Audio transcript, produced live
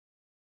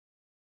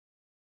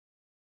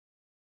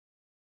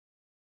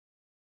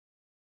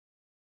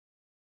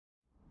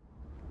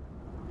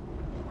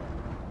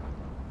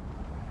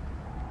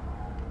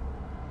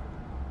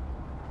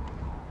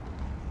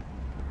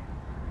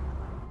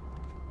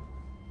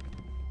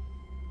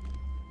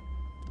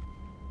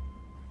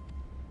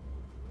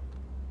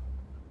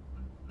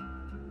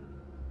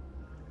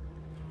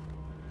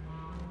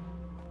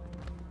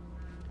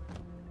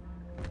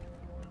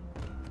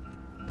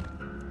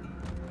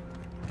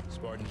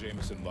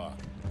Spartan Locke,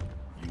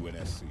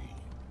 UNSC.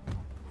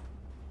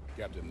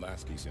 Captain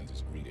Lasky sends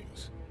his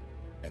greetings,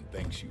 and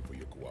thanks you for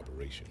your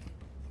cooperation.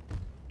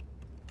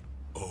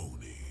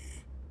 Oni,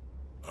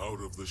 out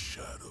of the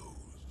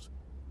shadows.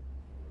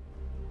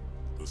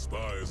 The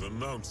spies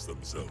announce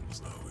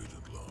themselves now,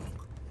 Agent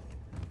Locke.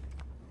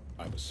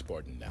 I'm a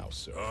Spartan now,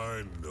 sir.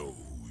 I know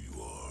who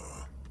you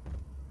are.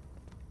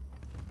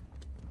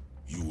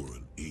 You were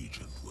an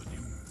agent when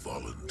you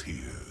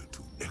volunteered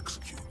to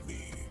execute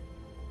me.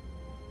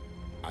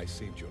 I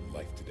saved your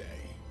life today.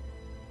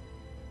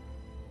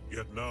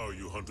 Yet now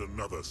you hunt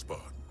another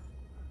Spartan,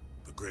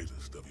 the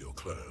greatest of your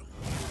clan.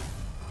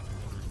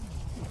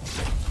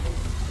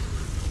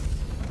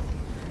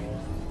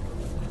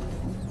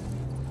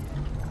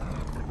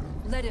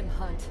 Let him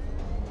hunt.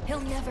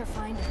 He'll never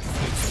find us.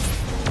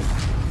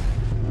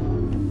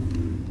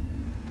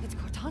 It's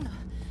Cortana.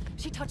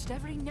 She touched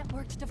every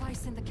networked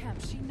device in the camp.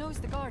 She knows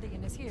the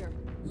Guardian is here.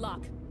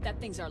 Locke, that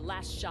thing's our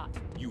last shot.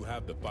 You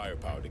have the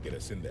firepower to get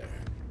us in there.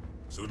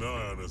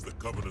 Sunaion is the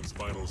Covenant's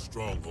final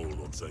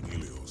stronghold on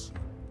Sanghelios.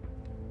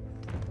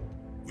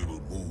 We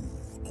will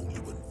move only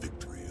when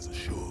victory is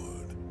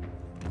assured.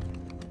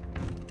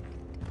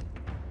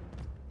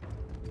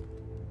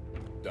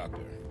 Doctor,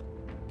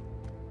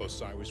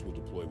 Osiris will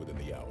deploy within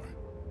the hour.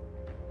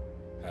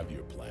 Have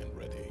your plan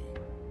ready.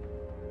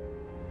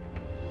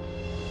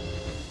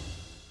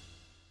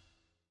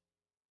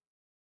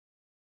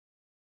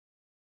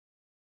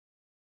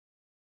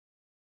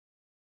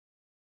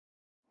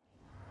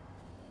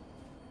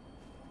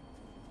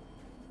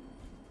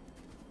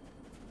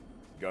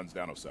 Guns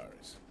down,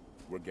 Osiris.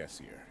 We're guests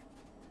here.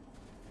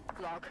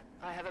 Locke,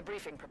 I have a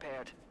briefing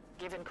prepared.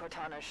 Given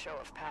Cortana's show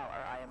of power,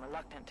 I am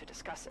reluctant to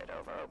discuss it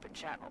over open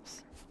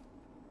channels.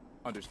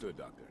 Understood,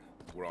 Doctor.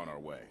 We're on our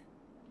way.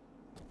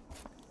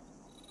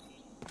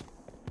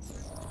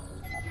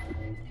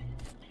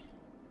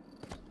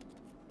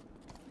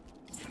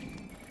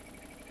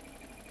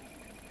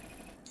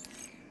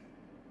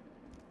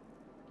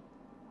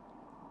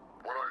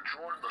 When I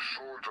joined the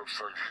Swords of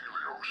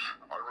Sanghelios,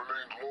 I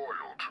remained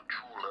loyal to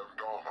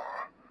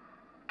Dama.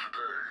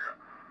 Today,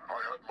 I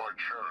had my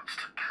chance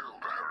to kill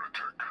the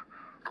heretic,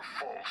 the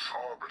false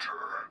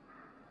Arbiter.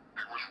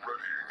 He was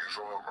readying his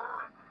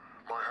armor.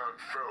 My hand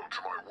fell to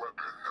my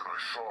weapon, and I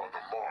saw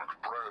the mark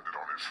branded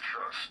on his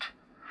chest.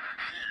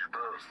 He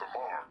bears the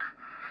mark,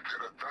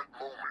 yet at that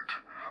moment,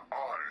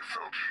 I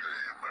felt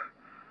shame.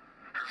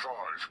 His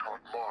eyes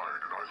caught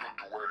mine, and I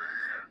looked away.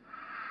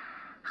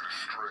 It is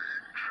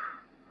strange.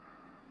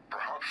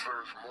 Perhaps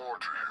there is more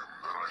to him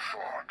than I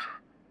thought.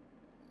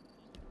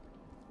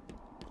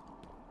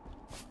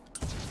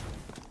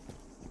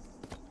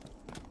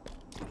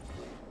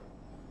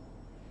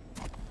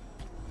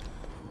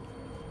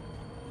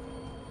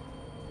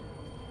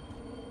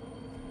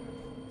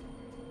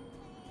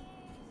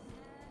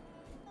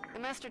 The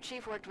Master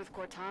Chief worked with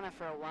Cortana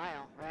for a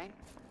while, right?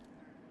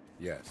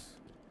 Yes.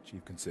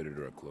 Chief considered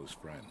her a close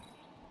friend.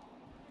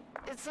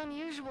 It's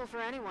unusual for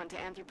anyone to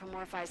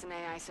anthropomorphize an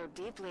AI so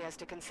deeply as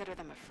to consider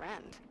them a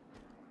friend.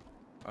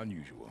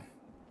 Unusual,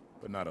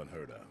 but not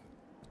unheard of.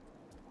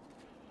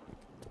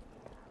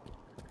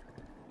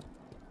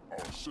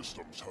 Our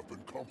systems have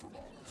been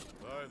compromised.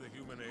 By the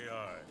human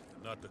AI,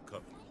 not the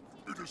Covenant.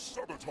 It is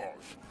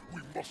sabotage.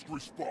 We must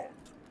respond.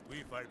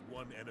 We fight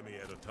one enemy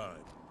at a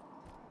time.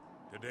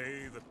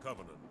 Today, the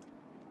Covenant.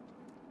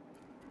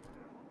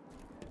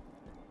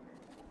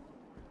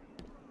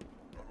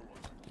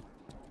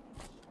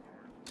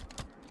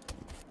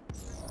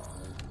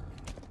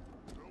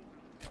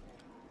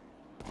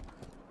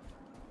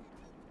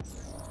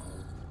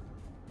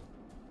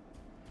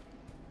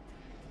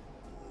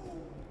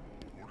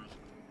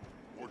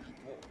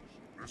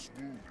 This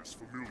wound is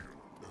familiar.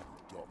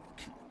 Dama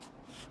keep.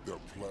 Their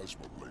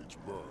plasma blades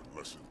burn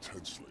less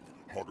intensely,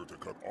 harder to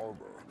cut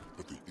armor,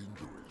 but the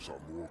injuries are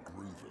more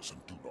grievous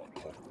and do not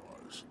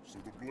cauterize. So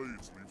the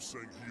blades leave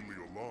Sangheli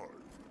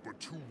alive, but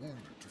too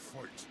wounded to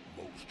fight.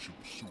 Most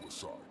choose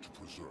suicide to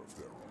preserve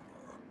their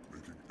honor,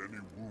 making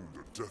any wound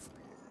a death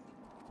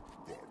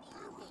blow.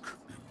 Barbaric,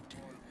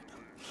 indeed.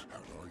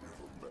 Had I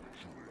ever met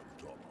Julian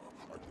Dama,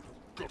 I would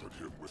have gutted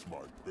him with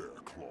my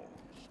bare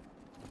claws.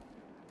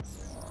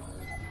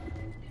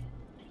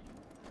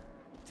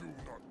 Do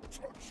not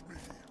touch me!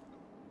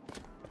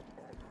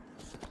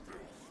 Honor is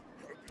filth.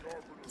 Had the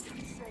Arbiter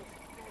himself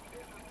not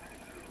ever be here,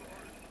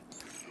 I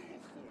still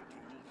afford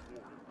to lose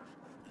warriors,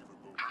 even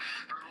though... To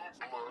spill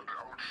blood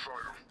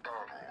outside of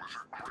battle is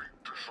a great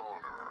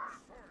dishonor.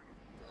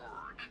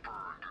 Words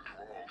burned into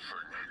all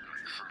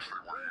Sangheli since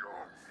they were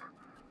young.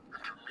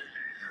 Into me.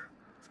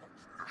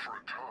 And for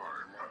a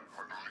time,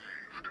 I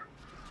believed.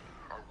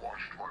 I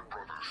watched my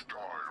brothers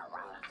die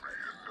around me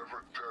and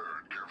never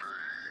dared give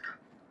aid.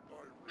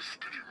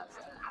 Stitching a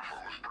wound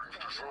close brings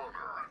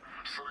dishonor.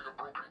 Setting a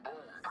broken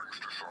bone brings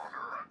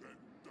dishonor.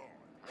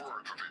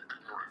 Words of the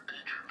ignorant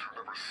ancient who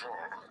never saw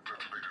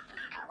undetonated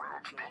needle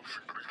rounds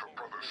pulsing beneath a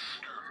brother's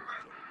skin.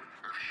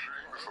 If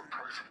shame is the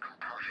price of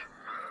compassion,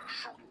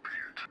 so be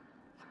it.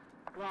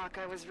 Locke,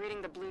 I was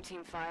reading the blue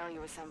team file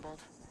you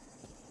assembled.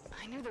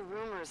 I knew the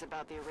rumors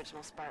about the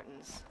original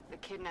Spartans, the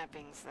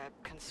kidnappings, the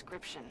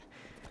conscription.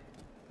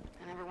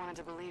 I never wanted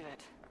to believe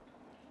it.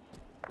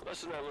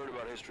 Lesson I learned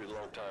about history a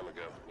long time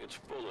ago. It's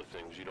full of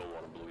things you don't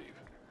want to believe.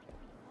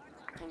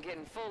 I'm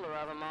getting fuller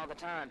of them all the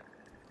time.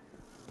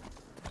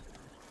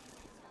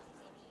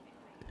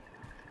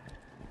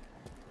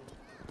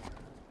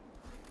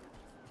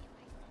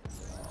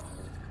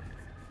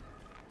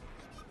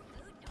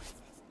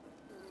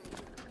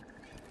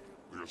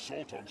 The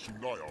assault on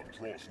Sunaion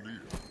draws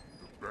near.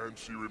 The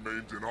Banshee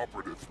remains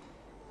inoperative.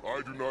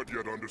 I do not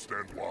yet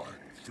understand why.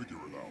 Figure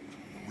it out.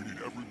 We need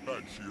every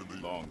Banshee in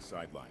the... Long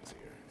sidelines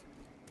here.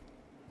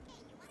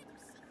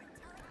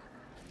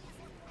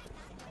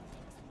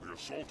 The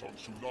assault on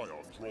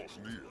Sunaion draws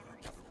near.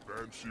 The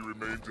Banshee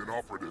remains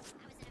inoperative.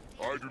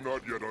 I do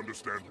not yet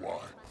understand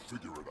why.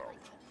 Figure it out.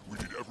 We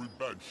need every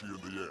Banshee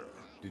in the air.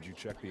 Did you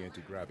check the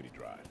anti-gravity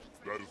drive?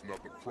 That is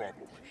not the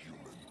problem, human.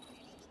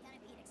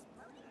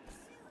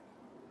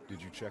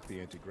 Did you check the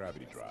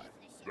anti-gravity drive?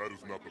 That is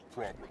not the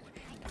problem,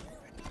 human.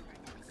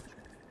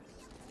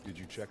 Did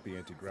you check the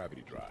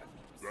anti-gravity drive?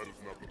 That is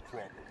not the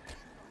problem.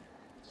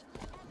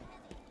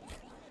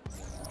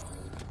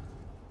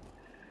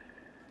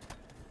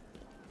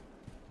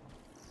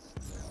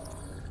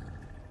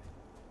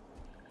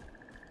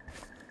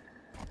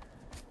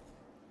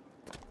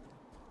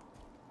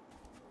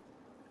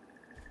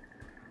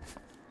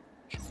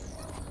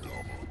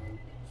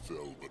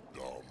 Fell the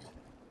dumb.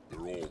 They're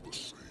all the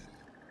same.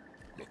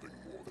 Nothing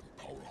more than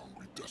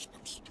power-hungry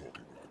despots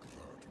talking like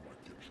that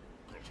might get your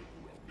cousin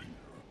around here.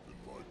 Then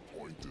my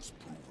point is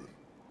proven.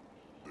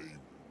 They,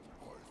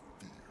 I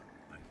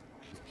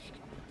fear,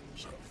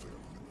 just have their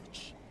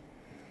limits.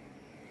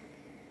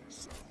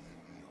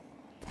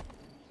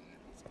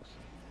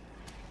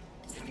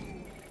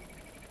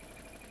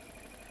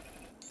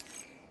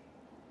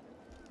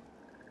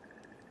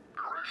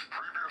 Erase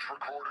previous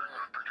recording,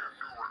 begin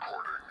new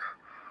recording.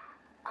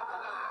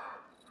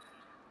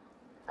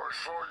 I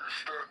saw you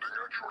standing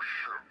at your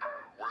ship,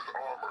 with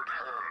armored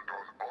hand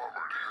on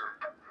armored hip.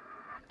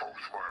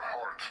 Both my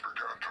hearts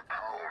began to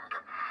pound.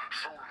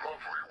 So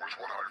lovely was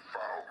what I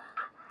found.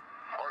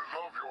 I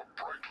love your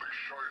brightly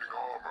shining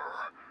armor,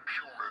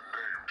 human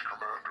named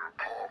Commander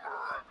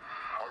Palmer.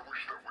 I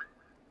wish that we...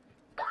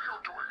 What are you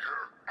doing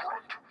here,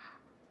 Grunt?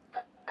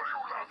 What are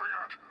you laughing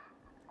at?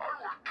 I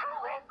will tear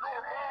off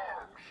your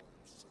arms!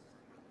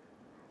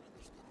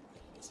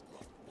 Must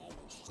not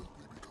follow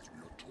simply because we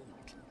are told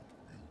to.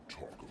 You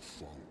talk of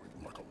following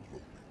like a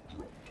lonely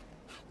grunt.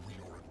 We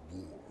are at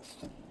war,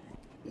 fool.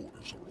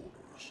 Orders are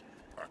orders.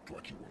 Act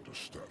like you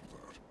understand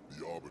that.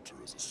 The Arbiter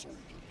is a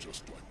soldier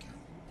just like you.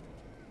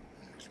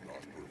 He is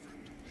not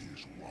perfect. He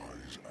is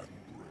wise and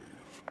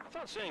brave. I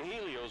thought saying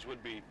Helios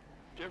would be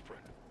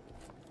different.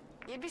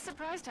 You'd be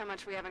surprised how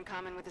much we have in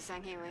common with the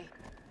Sangheli.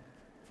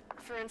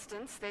 For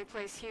instance, they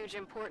place huge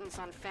importance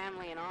on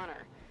family and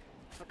honor.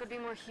 What could be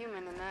more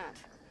human than that?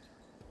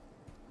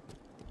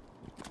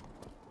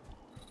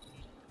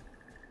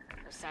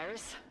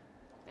 Osiris?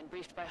 Been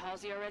briefed by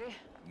Halsey already?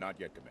 Not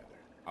yet, Commander.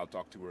 I'll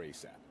talk to her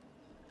ASAP.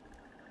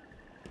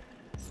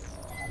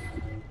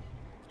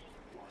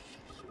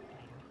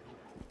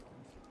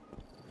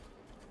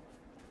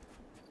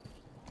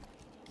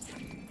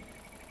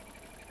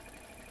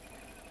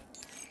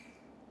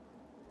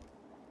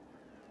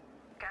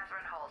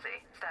 Catherine Halsey,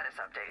 status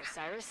update.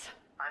 Osiris?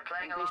 I'm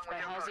playing Been along briefed with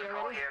by your Halsey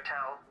protocol already? here,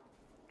 Tel.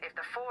 If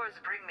the Fours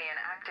bring me an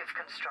active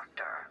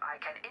Constructor, I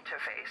can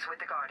interface with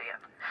the Guardian.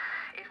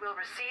 It will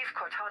receive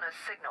Cortana's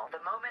signal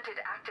the moment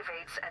it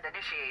activates and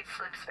initiates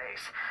slip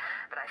space,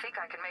 but I think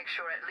I can make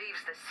sure it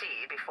leaves the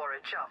sea before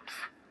it jumps.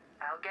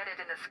 I'll get it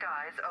in the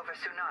skies over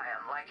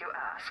Sunaion, like you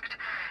asked.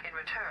 In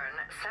return,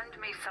 send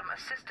me some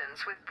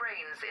assistants with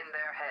brains in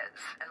their heads,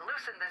 and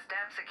loosen this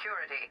damn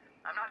security.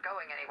 I'm not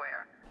going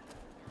anywhere.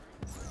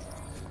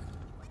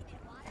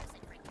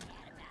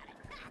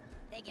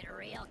 They get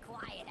real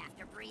quiet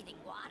after breathing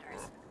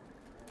waters.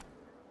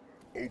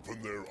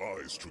 Open their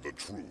eyes to the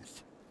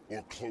truth,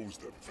 or close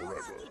them How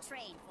forever. long you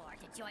train for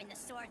to join the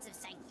Swords of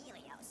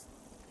Sanghelios?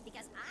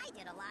 Because I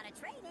did a lot of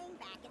training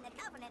back in the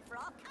Covenant for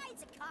all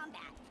kinds of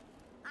combat.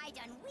 I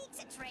done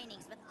weeks of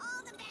trainings with all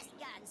the best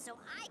guns so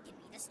I could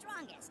be the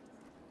strongest.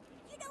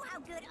 You know how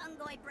good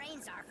Ungoy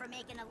brains are for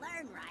making a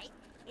learn, right?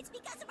 It's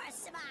because of our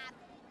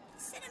synapses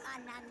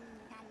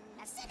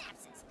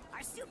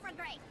are super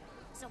great.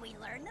 So we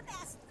learn the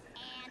best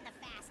and the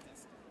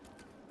fastest.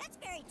 That's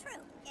very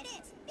true. It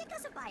is,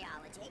 because of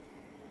biology.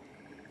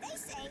 They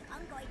say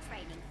Ungoy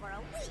training for a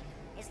week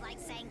is like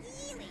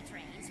Sangheli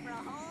trains for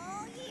a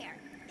whole year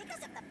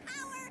because of the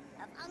power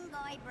of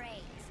Ungoy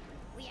brains.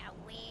 We are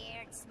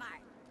weird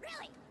smart.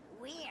 Really,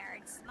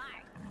 weird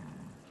smart.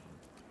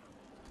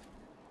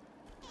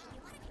 Hey,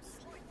 you want to do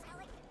secret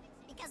telling?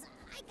 Because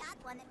I got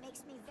one that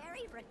makes me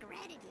very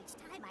regretted each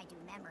time I do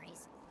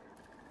memories.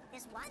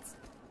 This once,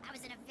 I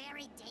was in a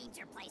very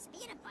danger place,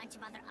 me and a bunch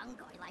of other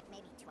Ungoy, like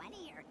maybe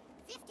 20 or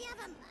 50 of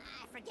them,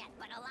 I forget,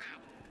 but a lot.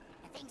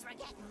 And things were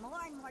getting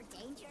more and more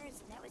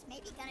dangerous, and there was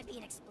maybe gonna be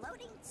an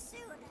exploding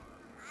soon.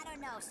 I I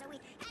don't know, so we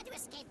had to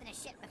escape in a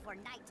ship before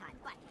nighttime.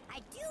 But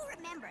I do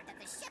remember that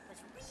the ship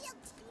was real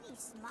teeny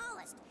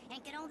smallest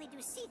and could only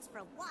do seats for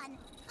one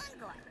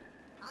Ungoy.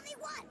 Only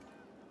one.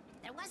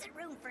 There wasn't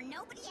room for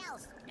nobody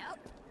else. Nope.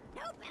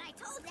 Nope, and I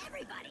told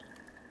everybody.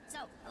 So,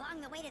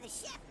 along the way to the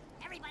ship,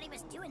 everybody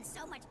was doing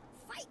so much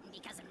fighting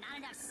because of not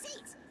enough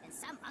seats. And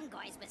some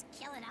Ungoys was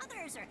killing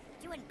others, or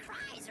doing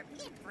cries, or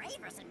being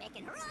bravest and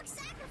making heroic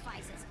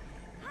sacrifices.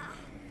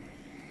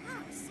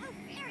 Oh, so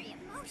very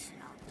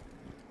emotional.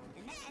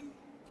 And then,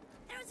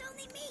 there was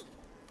only me.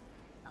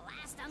 The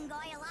last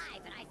Ungoy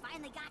alive, and I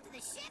finally got to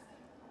the ship.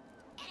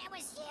 And it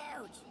was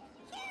huge.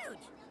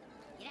 Huge.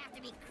 You'd have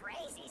to be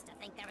crazies to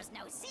think there was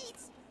no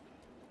seats.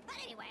 But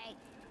anyway,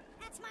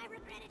 that's my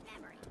regretted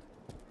memory.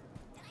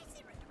 Did I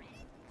say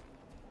regretted?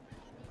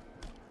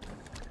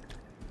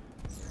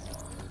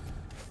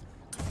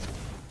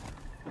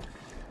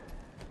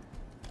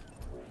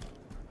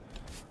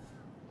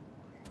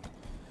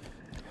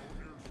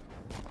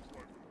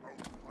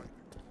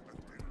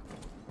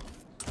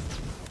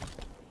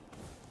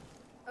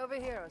 Over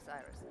here,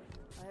 Osiris.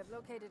 I have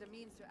located a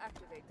means to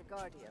activate the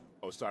Guardian.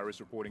 Osiris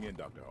reporting in,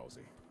 Dr.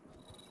 Halsey.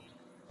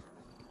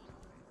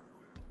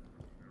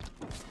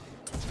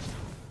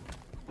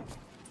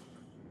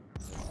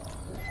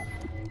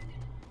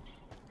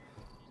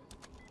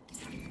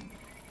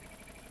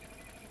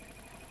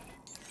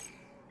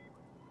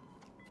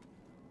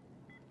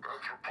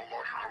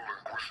 Anthropological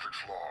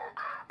linguistics log.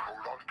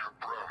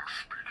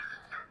 Speaking.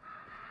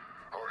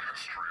 Our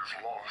history is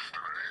lost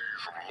in a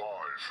haze of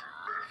lies and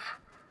myth.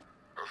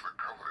 As the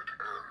Covenant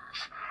ends,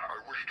 I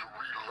wish to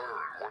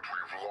relearn what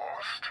we've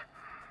lost.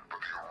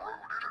 But the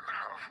eroded and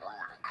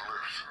half-ruined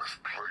glyphs in this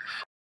place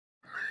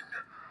are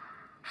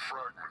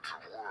fragments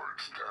of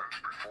words dance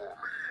before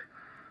me.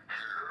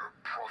 Here,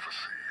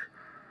 prophecy.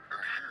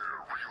 And here,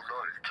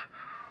 reunite.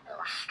 Or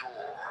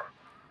restore.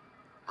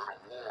 Then a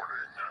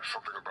warning.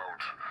 Something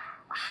about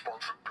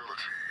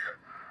responsibility.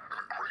 And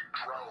a great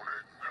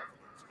drowning.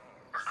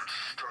 I could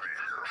study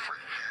here for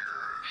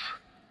years.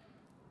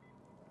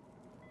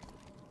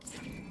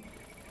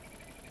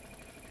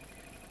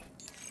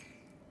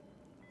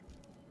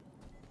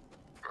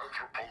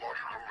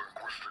 Anthropological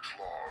linguistics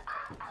log.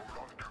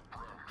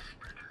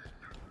 Speaking.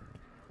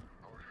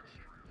 Our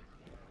history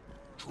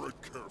is... Tread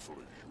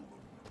carefully,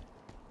 human.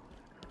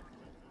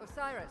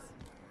 Osiris.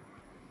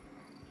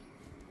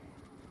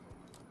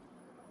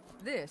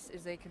 This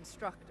is a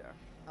Constructor,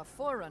 a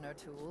Forerunner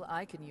tool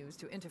I can use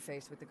to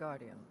interface with the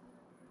Guardian.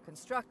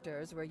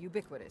 Constructors were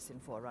ubiquitous in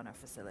Forerunner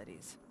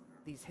facilities.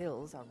 These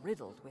hills are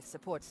riddled with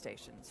support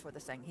stations for the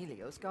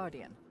Sanghelios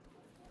Guardian.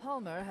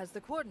 Palmer has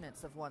the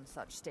coordinates of one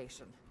such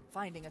station.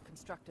 Finding a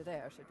Constructor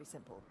there should be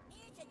simple.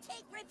 Here to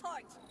take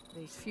report.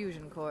 These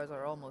fusion cores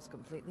are almost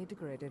completely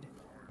degraded.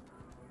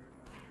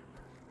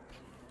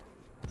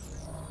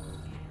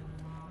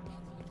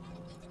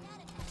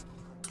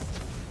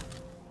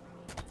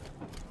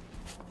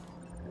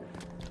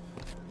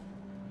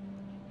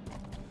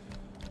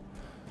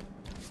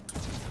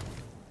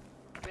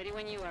 Ready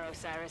when you are,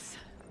 Osiris.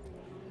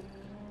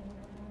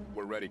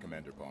 We're ready,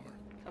 Commander Palmer.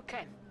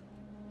 Okay,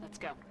 let's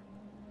go.